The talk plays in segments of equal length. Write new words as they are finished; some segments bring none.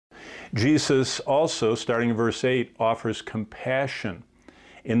Jesus also, starting in verse 8, offers compassion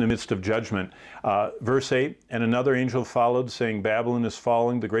in the midst of judgment. Verse 8, and another angel followed, saying, Babylon is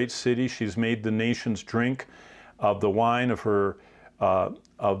falling, the great city. She's made the nations drink of the wine of her,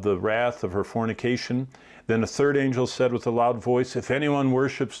 of the wrath of her fornication. Then a third angel said with a loud voice, if anyone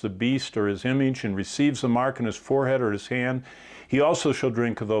worships the beast or his image and receives the mark on his forehead or his hand, he also shall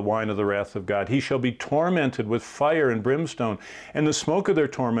drink of the wine of the wrath of God. He shall be tormented with fire and brimstone, and the smoke of their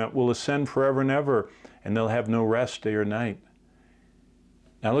torment will ascend forever and ever, and they'll have no rest day or night.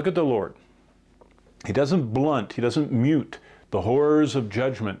 Now look at the Lord. He doesn't blunt, he doesn't mute the horrors of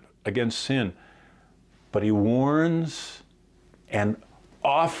judgment against sin, but he warns and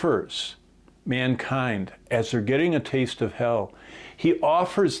offers mankind as they're getting a taste of hell. He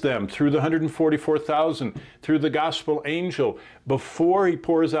offers them through the 144,000, through the gospel angel, before he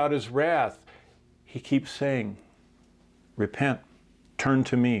pours out his wrath. He keeps saying, repent, turn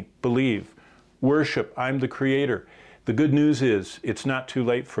to me, believe, worship, I'm the creator. The good news is, it's not too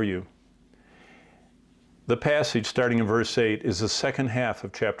late for you. The passage starting in verse 8 is the second half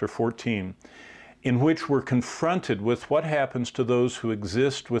of chapter 14, in which we're confronted with what happens to those who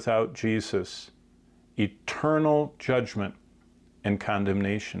exist without Jesus: eternal judgment and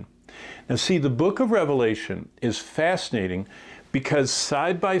condemnation. Now see, the book of Revelation is fascinating because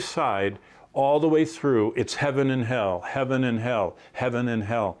side by side, all the way through, it's heaven and hell, heaven and hell, heaven and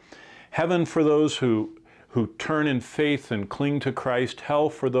hell. Heaven for those who turn in faith and cling to Christ, hell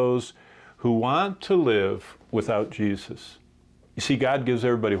for those who want to live without Jesus. You see, God gives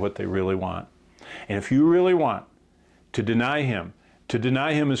everybody what they really want. And if you really want to deny him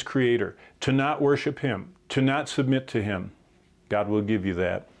as creator, to not worship him, to not submit to him, God will give you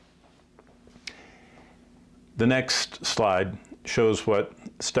that. The next slide shows what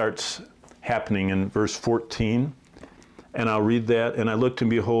starts happening in verse 14. And I'll read that. And I looked, and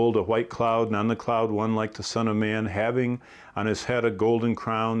behold, a white cloud, and on the cloud one like the Son of Man, having on his head a golden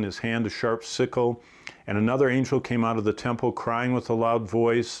crown, in his hand a sharp sickle. And another angel came out of the temple, crying with a loud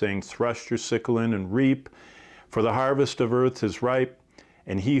voice, saying, thrust your sickle in and reap, for the harvest of earth is ripe.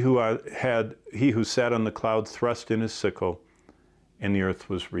 And he who sat on the cloud thrust in his sickle, and the earth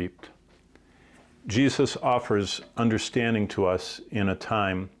was reaped. Jesus offers understanding to us in a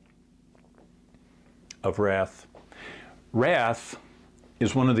time of wrath. Wrath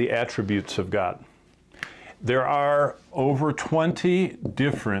is one of the attributes of God. There are over 20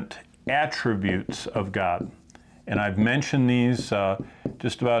 different attributes of God. And I've mentioned these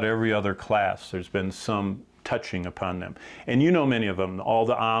just about every other class. There's been some touching upon them. And you know many of them, all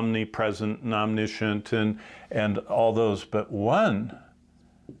the omnipresent and omniscient and all those. But one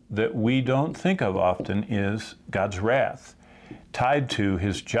that we don't think of often is God's wrath, tied to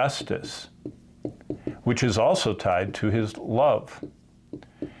his justice, which is also tied to his love.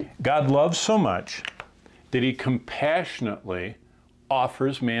 God loves so much that he compassionately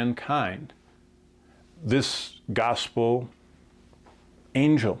offers mankind this gospel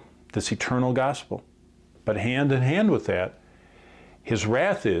angel, this eternal gospel. But hand in hand with that, his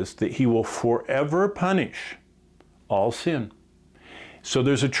wrath is that he will forever punish all sin. So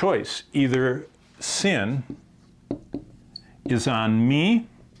there's a choice. Either sin is on me,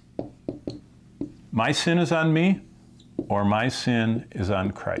 my sin is on me, or my sin is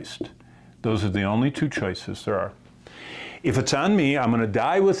on Christ. Those are the only two choices there are. If it's on me, I'm going to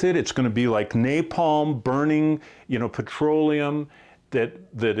die with it. It's going to be like napalm, burning, petroleum that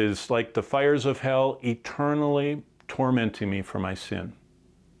is like the fires of hell, eternally tormenting me for my sin.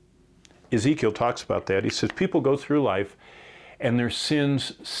 Ezekiel talks about that. He says people go through life and their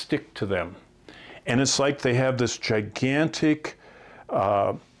sins stick to them. And it's like they have this gigantic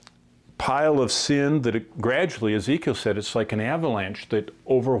pile of sin that gradually, Ezekiel said, it's like an avalanche that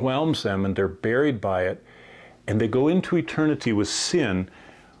overwhelms them and they're buried by it. And they go into eternity with sin,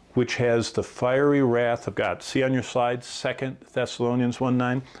 which has the fiery wrath of God. See on your slide, 2 Thessalonians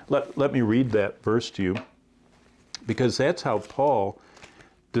 1:9. Let me read that verse to you, because that's how Paul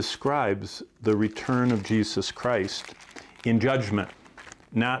describes the return of Jesus Christ in judgment,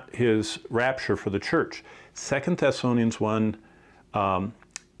 not his rapture for the church. 2 Thessalonians 1,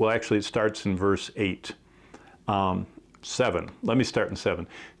 well, actually it starts in verse 8. 7. Let me start in 7.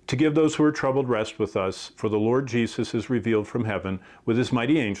 To give those who are troubled rest with us, for the Lord Jesus is revealed from heaven with his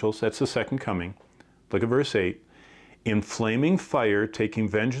mighty angels. That's the second coming. Look at verse 8. In flaming fire, taking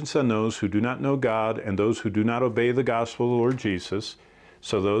vengeance on those who do not know God and those who do not obey the gospel of the Lord Jesus.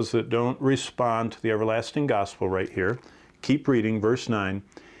 So those that don't respond to the everlasting gospel right here. Keep reading, verse 9.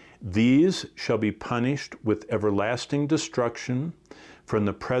 These shall be punished with everlasting destruction from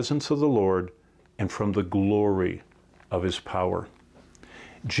the presence of the Lord and from the glory of his power.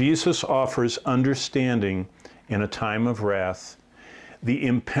 Jesus offers understanding in a time of wrath. The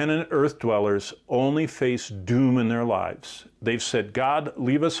impenitent earth dwellers only face doom in their lives. They've said, God,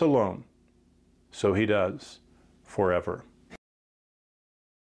 leave us alone. So he does, forever.